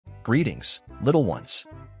Greetings, little ones.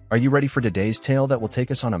 Are you ready for today's tale that will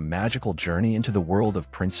take us on a magical journey into the world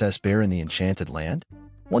of Princess Bear in the Enchanted Land?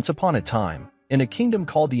 Once upon a time, in a kingdom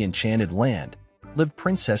called the Enchanted Land, lived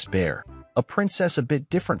Princess Bear, a princess a bit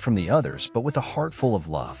different from the others but with a heart full of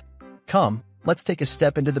love. Come, let's take a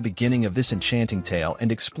step into the beginning of this enchanting tale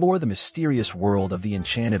and explore the mysterious world of the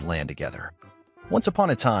Enchanted Land together. Once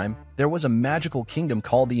upon a time, there was a magical kingdom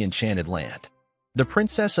called the Enchanted Land. The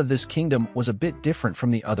princess of this kingdom was a bit different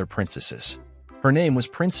from the other princesses. Her name was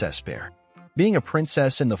Princess Bear. Being a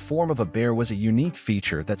princess in the form of a bear was a unique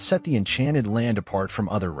feature that set the Enchanted Land apart from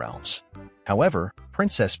other realms. However,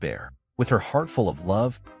 Princess Bear, with her heart full of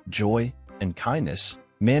love, joy, and kindness,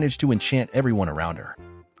 managed to enchant everyone around her.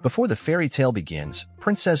 Before the fairy tale begins,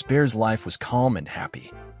 Princess Bear's life was calm and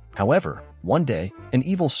happy. However, one day, an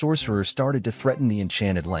evil sorcerer started to threaten the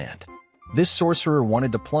Enchanted Land. This sorcerer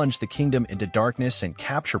wanted to plunge the kingdom into darkness and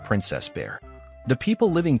capture Princess Bear. The people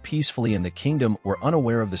living peacefully in the kingdom were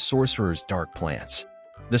unaware of the sorcerer's dark plans.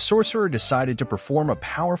 The sorcerer decided to perform a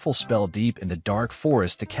powerful spell deep in the dark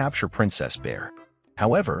forest to capture Princess Bear.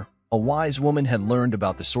 However, a wise woman had learned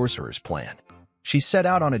about the sorcerer's plan. She set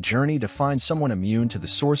out on a journey to find someone immune to the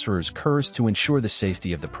sorcerer's curse to ensure the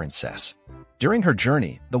safety of the princess. During her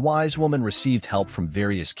journey, the wise woman received help from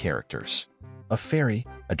various characters: a fairy,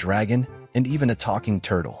 a dragon, and even a talking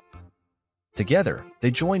turtle. Together,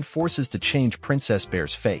 they joined forces to change Princess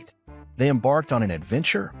Bear's fate. They embarked on an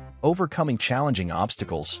adventure, overcoming challenging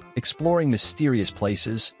obstacles, exploring mysterious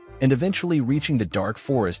places, and eventually reaching the dark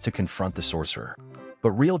forest to confront the sorcerer.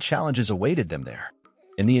 But real challenges awaited them there.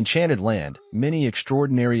 In the Enchanted Land, many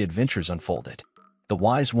extraordinary adventures unfolded. The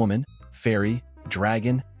wise woman, fairy,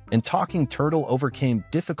 dragon, and talking turtle overcame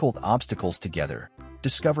difficult obstacles together,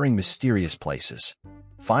 discovering mysterious places.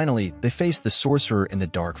 Finally, they faced the sorcerer in the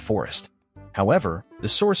dark forest. However, the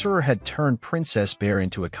sorcerer had turned Princess Bear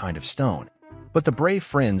into a kind of stone. But the brave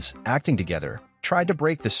friends, acting together, tried to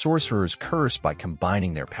break the sorcerer's curse by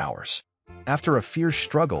combining their powers. After a fierce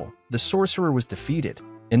struggle, the sorcerer was defeated,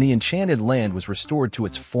 and the Enchanted Land was restored to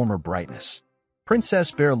its former brightness.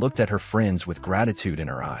 Princess Bear looked at her friends with gratitude in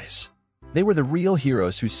her eyes. They were the real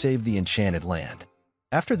heroes who saved the Enchanted Land.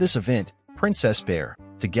 After this event, Princess Bear,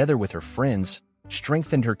 together with her friends,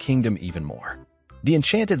 strengthened her kingdom even more. The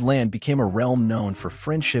Enchanted Land became a realm known for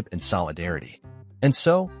friendship and solidarity. And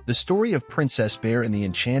so, the story of Princess Bear in the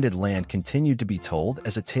Enchanted Land continued to be told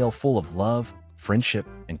as a tale full of love, friendship,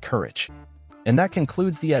 and courage. And that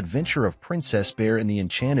concludes the adventure of Princess Bear in the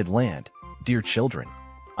Enchanted Land. Dear children,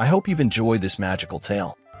 I hope you've enjoyed this magical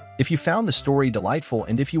tale. If you found the story delightful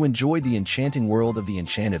and if you enjoyed the enchanting world of the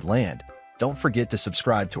Enchanted Land, don't forget to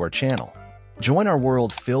subscribe to our channel. Join our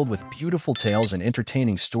world filled with beautiful tales and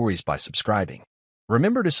entertaining stories by subscribing.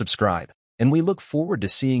 Remember to subscribe, and we look forward to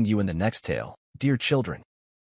seeing you in the next tale, dear children.